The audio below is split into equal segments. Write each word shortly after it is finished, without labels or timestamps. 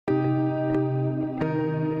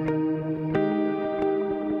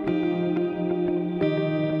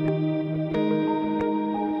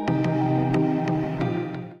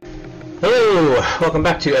welcome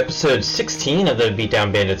back to episode 16 of the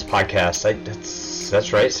Beatdown Bandits podcast.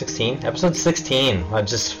 That's right, 16. Episode 16. I'm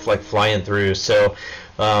just like flying through. So,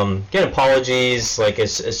 again, apologies. Like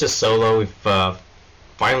it's just solo. We've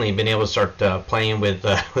finally been able to start playing with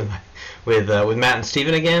Matt and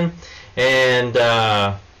Steven again, and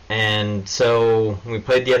so we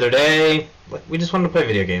played the other day. We just wanted to play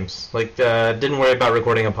video games. Didn't worry about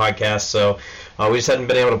recording a podcast. So we just hadn't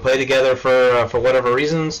been able to play together for whatever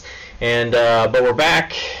reasons. And but we're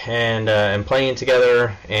back and playing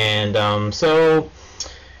together, and so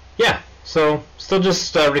still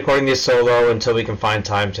just recording these solo until we can find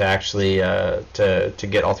time to actually to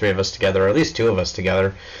get all three of us together, or at least two of us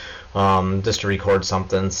together, just to record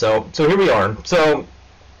something. So here we are. So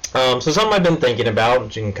something I've been thinking about,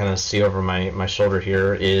 which you can kind of see over my shoulder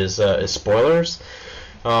here, is spoilers.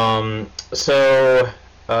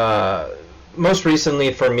 Most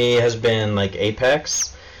recently for me has been like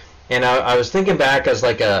Apex. And I was thinking back as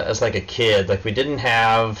like a kid, like we didn't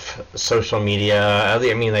have social media.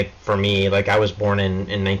 I mean, like for me, like I was born in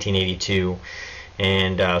 1982,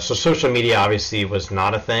 and so social media obviously was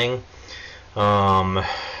not a thing.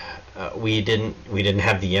 We didn't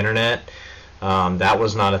have the internet. That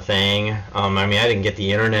was not a thing. I mean, I didn't get the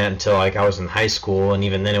internet until like I was in high school, and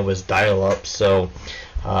even then it was dial-up. So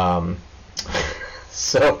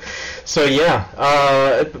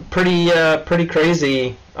yeah, pretty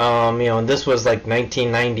crazy. And this was like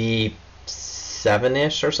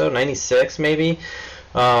 1997-ish or so, 96 maybe,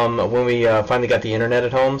 when we finally got the internet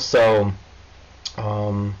at home. So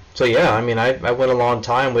yeah, I mean, I went a long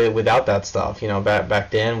time without that stuff. Back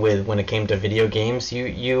then, when it came to video games,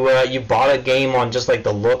 you bought a game on just like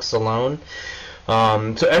the looks alone.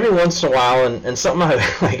 So every once in a while, and something I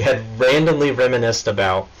like had randomly reminisced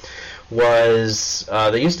about was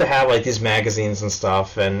they used to have like these magazines and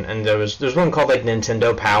stuff, and there's one called like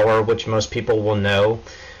Nintendo Power, which most people will know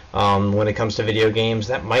when it comes to video games.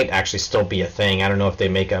 That might actually still be a thing. I don't know if they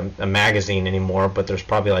make a magazine anymore, but there's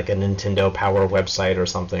probably like a Nintendo Power website or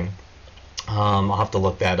something. I'll have to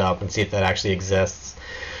look that up and see if that actually exists.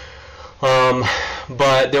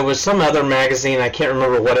 But there was some other magazine, I can't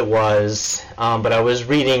remember what it was, but I was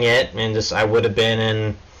reading it, and I would have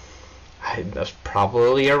been I was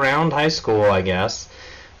probably around high school, I guess,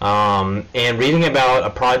 and reading about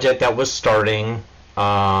a project that was starting,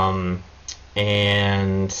 and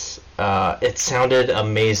it sounded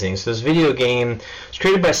amazing. So this video game was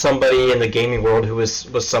created by somebody in the gaming world who was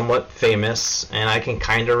somewhat famous, and I can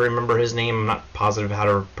kind of remember his name. I'm not positive how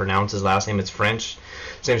to pronounce his last name. It's French.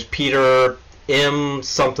 His name's Peter M.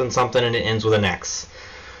 something, and it ends with an X.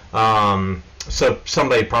 So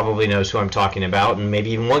somebody probably knows who I'm talking about, and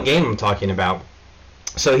maybe even what game I'm talking about.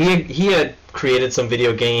 So he had created some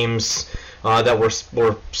video games that were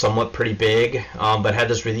somewhat pretty big, but had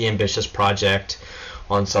this really ambitious project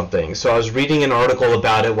on something. So I was reading an article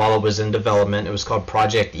about it while it was in development. It was called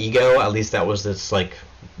Project Ego. At least that was its like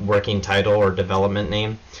working title or development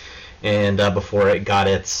name, and before it got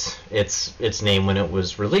its name when it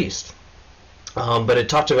was released. But it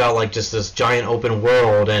talked about like just this giant open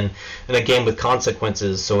world and a game with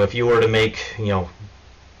consequences. So if you were to make,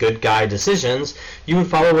 good guy decisions, you would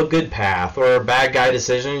follow a good path, or bad guy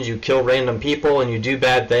decisions, you kill random people and you do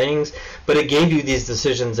bad things. But it gave you these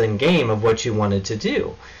decisions in game of what you wanted to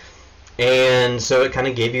do, and so it kind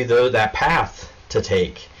of gave you that path to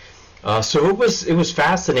take. So it was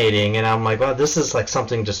fascinating, and I'm like, wow, this is like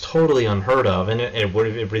something just totally unheard of, and it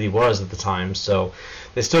really was at the time. So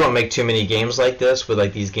they still don't make too many games like this, with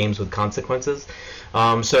like these games with consequences.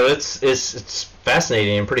 So it's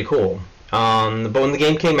fascinating and pretty cool. But when the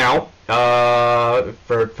game came out,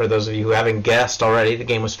 for those of you who haven't guessed already, the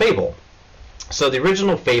game was Fable. So the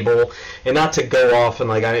original Fable, and not to go off and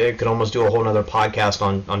like I could almost do a whole other podcast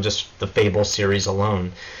on just the Fable series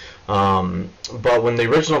alone. But when the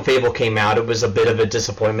original Fable came out, it was a bit of a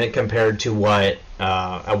disappointment compared to what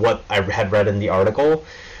I had read in the article.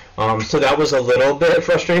 So that was a little bit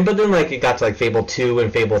frustrating, but then like it got to like Fable 2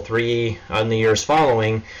 and Fable 3 in the years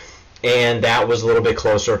following, and that was a little bit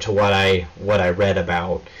closer to what I read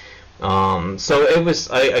about. So it was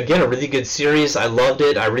again a really good series. I loved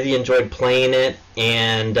it. I really enjoyed playing it,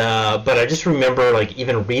 and but I just remember like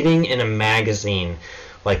even reading in a magazine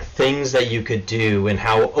like things that you could do and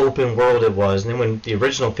how open world it was. And then when the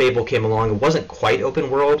original Fable came along, it wasn't quite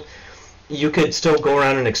open world. You could still go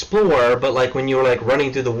around and explore, but like when you were like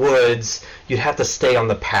running through the woods, you'd have to stay on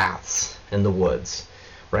the paths in the woods,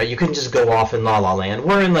 right? You couldn't just go off in La La Land.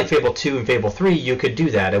 Where in like Fable 2 and Fable 3, you could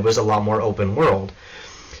do that. It was a lot more open world.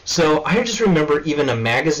 So I just remember even a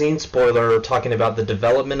magazine spoiler talking about the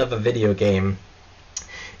development of a video game,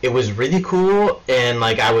 it was really cool, and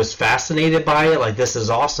like I was fascinated by it. Like, this is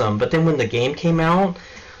awesome. But then when the game came out,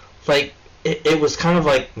 like it was kind of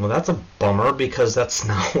like, well, that's a bummer because that's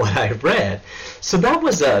not what I read. So that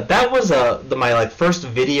was my like first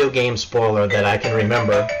video game spoiler that I can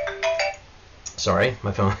remember. Sorry,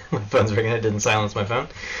 my phone's ringing. I didn't silence my phone.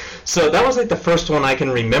 So that was like the first one I can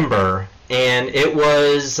remember, and it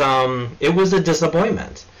was a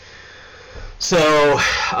disappointment. So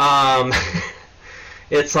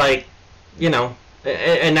it's like, you know,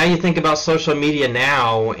 and now you think about social media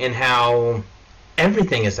now and how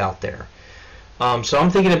everything is out there. So I'm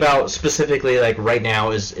thinking about specifically like right now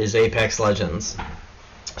is Apex Legends.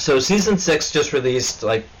 So Season 6 just released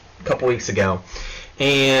like a couple weeks ago,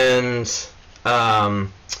 and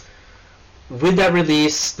with that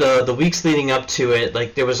release, the weeks leading up to it,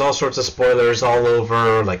 like there was all sorts of spoilers all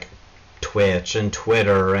over like Twitch and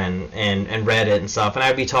Twitter and Reddit and stuff. And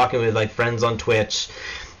I'd be talking with like friends on Twitch,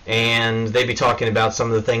 and they'd be talking about some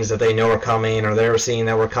of the things that they know are coming or they were seeing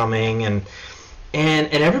that were coming, and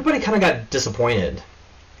everybody kind of got disappointed.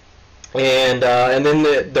 And then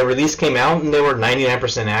the release came out and they were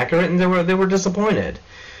 99% accurate, and they were disappointed.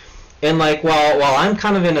 And like while I'm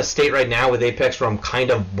kind of in a state right now with Apex where I'm kind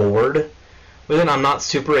of bored with it, I'm not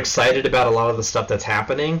super excited about a lot of the stuff that's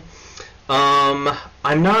happening.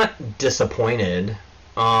 I'm not disappointed.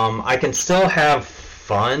 I can still have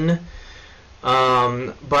fun,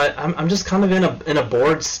 but I'm just kind of in a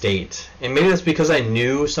bored state, and maybe that's because I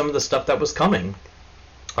knew some of the stuff that was coming,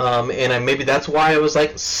 and maybe that's why I was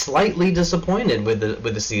like slightly disappointed with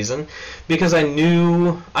the season, because I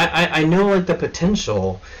knew I know like the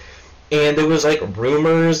potential. And there was like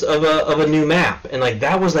rumors of a new map, and like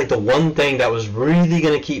that was like the one thing that was really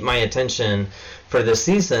going to keep my attention for this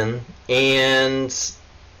season. And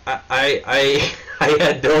I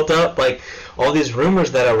had built up like all these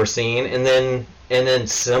rumors that I was seeing, and then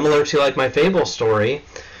similar to like my Fable story,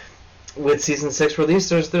 with Season 6 release,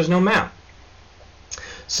 there's no map.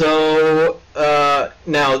 So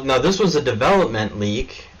now this was a development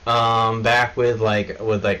leak. Back with like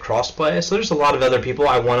crossplay, so there's a lot of other people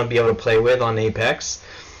I want to be able to play with on Apex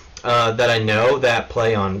that I know that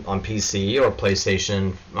play on PC or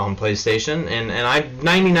PlayStation, and I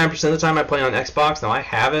 99% of the time I play on Xbox. Now I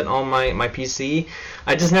have it on my PC.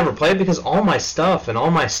 I just never play it because all my stuff and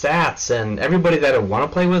all my stats and everybody that I want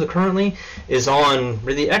to play with currently is on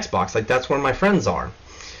really Xbox. Like that's where my friends are.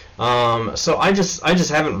 So I just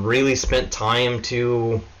haven't really spent time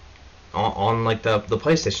to on like the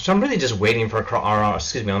PlayStation. So I'm really just waiting for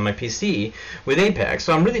on my PC with Apex.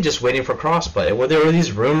 So I'm really just waiting for crossplay. Well, there were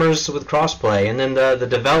these rumors with crossplay, and then the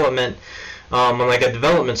development on like a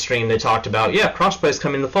development stream they talked about, yeah, crossplay is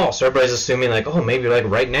coming in the fall. So everybody's assuming like, oh, maybe like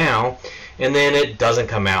right now, and then it doesn't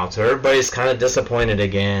come out. So everybody's kind of disappointed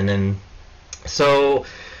again. And so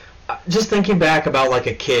just thinking back about like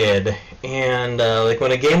a kid, and like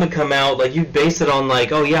when a game would come out, like you base it on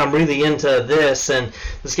like, oh yeah, I'm really into this, and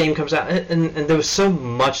this game comes out, and there was so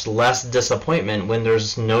much less disappointment when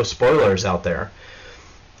there's no spoilers out there.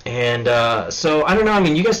 And so I don't know. I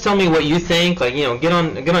mean, you guys tell me what you think. Like, you know, get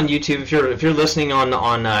on YouTube if you're listening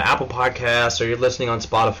on Apple Podcasts or you're listening on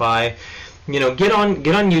Spotify. You know, get on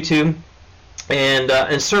YouTube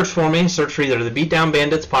and search for me. Search for either the Beatdown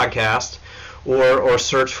Bandits podcast, or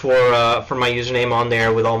search for my username on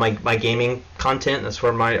there with all my gaming content. That's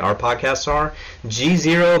where our podcasts are.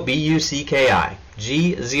 G0BUCKI.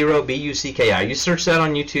 G0BUCKI. You search that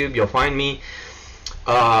on YouTube, you'll find me.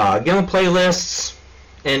 Get on playlists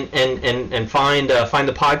and find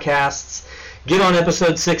the podcasts. Get on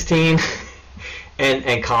episode 16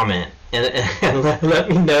 and comment and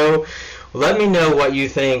let me know what you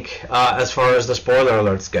think as far as the spoiler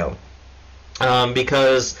alerts go.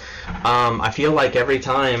 Because I feel like every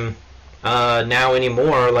time now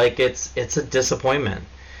anymore, like it's a disappointment.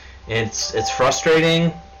 It's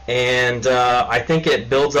frustrating, and I think it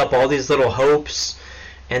builds up all these little hopes,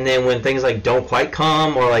 and then when things like don't quite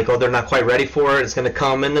come, or like, oh, they're not quite ready for it, it's going to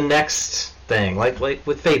come in the next thing, like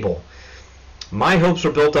with Fable. My hopes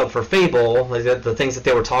were built up for Fable, like the things that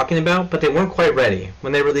they were talking about, but they weren't quite ready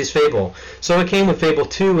when they released Fable. So it came with Fable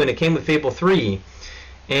 2 and it came with Fable 3,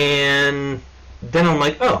 and then I'm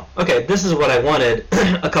like, oh, okay, this is what I wanted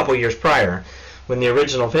a couple years prior when the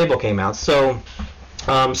original Fable came out. So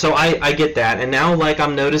I get that, and now like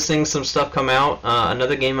I'm noticing some stuff come out.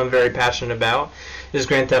 Another game I'm very passionate about is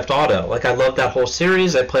Grand Theft Auto. Like, I love that whole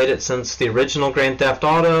series. I played it since the original Grand Theft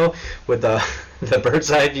Auto with the bird's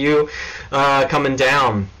eye view coming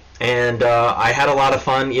down, and I had a lot of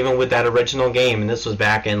fun even with that original game. And this was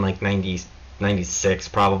back in like 96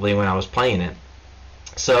 probably when I was playing it.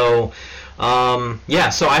 So Yeah,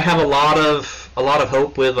 so I have a lot of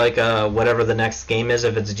hope with like whatever the next game is,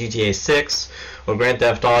 if it's GTA 6 or Grand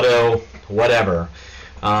Theft Auto, whatever.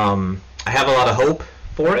 I have a lot of hope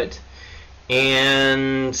for it,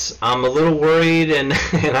 and I'm a little worried, and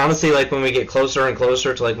honestly, like when we get closer and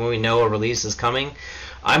closer to like when we know a release is coming,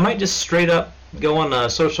 I might just straight up go on a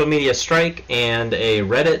social media strike and a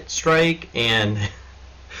Reddit strike and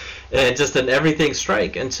just an everything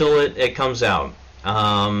strike until it comes out.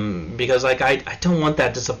 Because like I don't want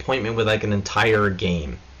that disappointment with like an entire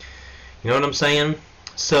game. You know what I'm saying?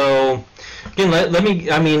 So again, let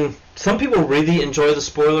me. I mean, some people really enjoy the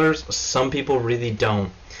spoilers. Some people really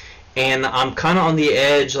don't. And I'm kind of on the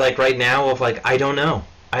edge, like right now, of like I don't know.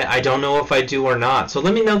 I don't know if I do or not. So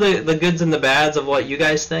let me know the goods and the bads of what you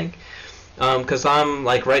guys think. Because I'm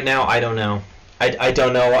like right now, I don't know. I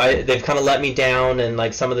don't know. They've kind of let me down, and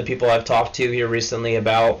like some of the people I've talked to here recently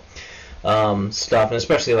about stuff, and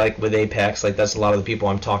especially like with Apex, like that's a lot of the people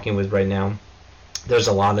I'm talking with right now. There's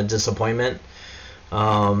a lot of disappointment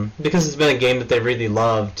because it's been a game that they really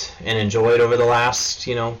loved and enjoyed over the last,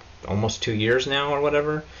 almost 2 years now or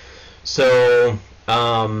whatever. So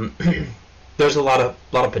there's a lot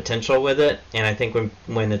of potential with it, and I think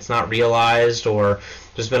when it's not realized, or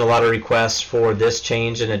there's been a lot of requests for this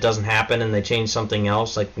change and it doesn't happen, and they change something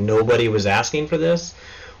else, like nobody was asking for this.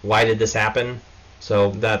 Why did this happen?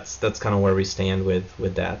 So that's kind of where we stand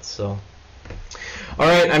with that. So, all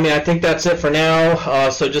right. I mean, I think that's it for now.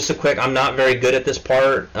 So just a quick. I'm not very good at this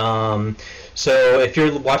part. So if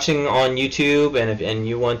you're watching on YouTube and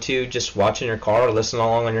you want to just watch in your car or listen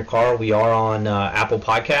along on your car, we are on Apple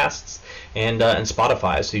Podcasts and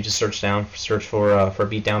Spotify. So you just search for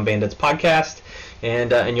Beatdown Bandits podcast,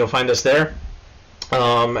 and you'll find us there.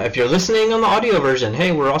 If you're listening on the audio version,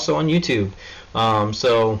 hey, we're also on YouTube.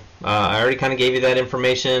 So I already kind of gave you that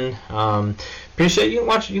information. Appreciate you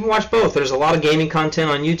can watch both. There's a lot of gaming content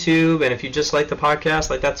on YouTube, and if you just like the podcast,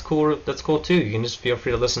 like that's cool too. You can just feel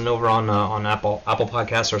free to listen over on Apple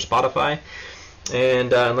Podcasts or Spotify,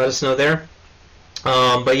 and let us know there.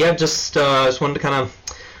 But yeah, just wanted to kind of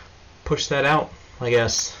push that out, I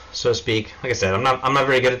guess, so to speak. Like I said, I'm not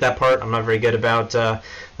very good at that part. I'm not very good about that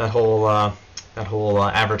whole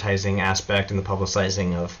advertising aspect and the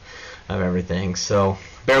publicizing of everything. So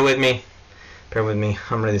bear with me.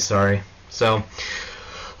 I'm really sorry. So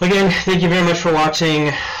again, thank you very much for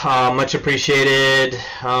watching. Much appreciated.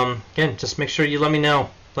 Again, just make sure you let me know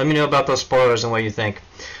about those spoilers and what you think.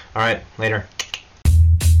 All right, later.